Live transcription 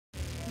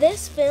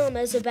This film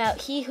is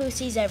about he who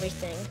sees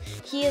everything.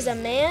 He is a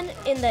man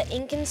in the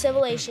Incan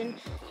civilization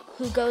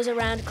who goes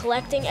around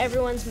collecting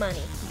everyone's money.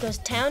 He goes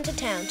town to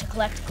town to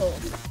collect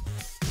gold.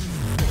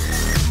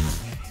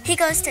 He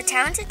goes to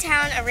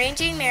town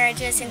arranging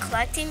marriages and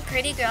collecting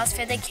pretty girls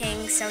for the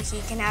king so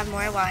he can have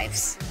more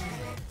wives.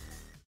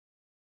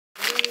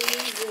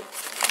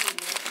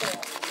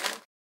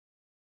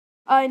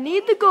 I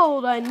need the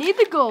gold,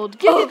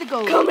 give me the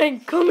gold.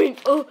 Coming,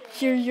 oh,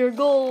 here's your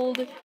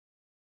gold.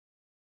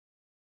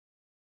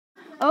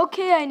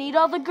 Okay, I need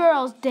all the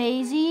girls,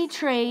 Daisy,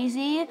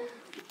 Tracy,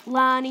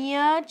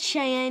 Lania,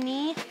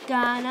 Chani,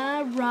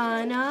 Ghana,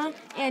 Rana,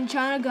 and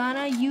Chana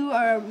Ghana, you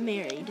are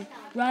married.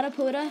 Rada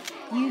Poda,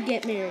 you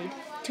get married.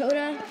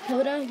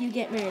 Poda, you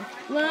get married.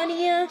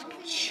 Lania,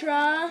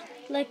 Tra,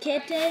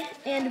 Lakete,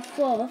 and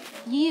Fo,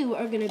 you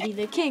are going to be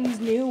the king's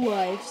new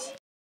wives.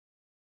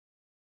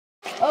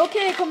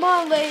 Okay, come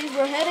on, ladies.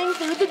 We're heading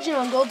through the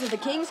jungle to the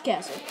king's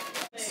castle.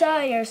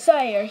 Sire,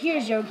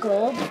 here's your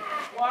gold.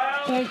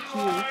 Thank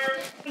you.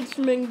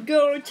 Huntsman,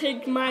 go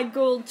take my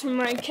gold to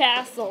my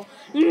castle.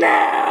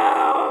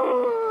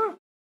 No!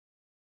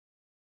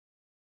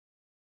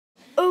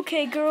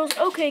 Okay,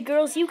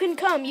 girls, you can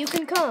come.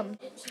 Okay.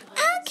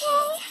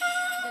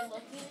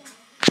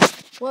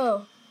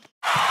 Whoa.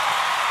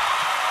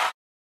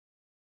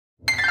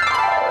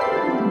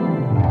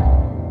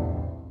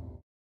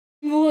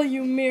 Will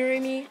you marry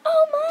me?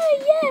 Oh my,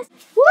 yes!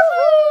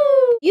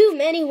 Woohoo! You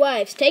many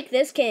wives, take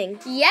this king.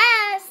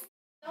 Yes!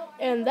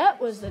 And that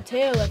was the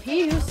tale of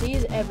he who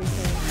sees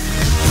everything.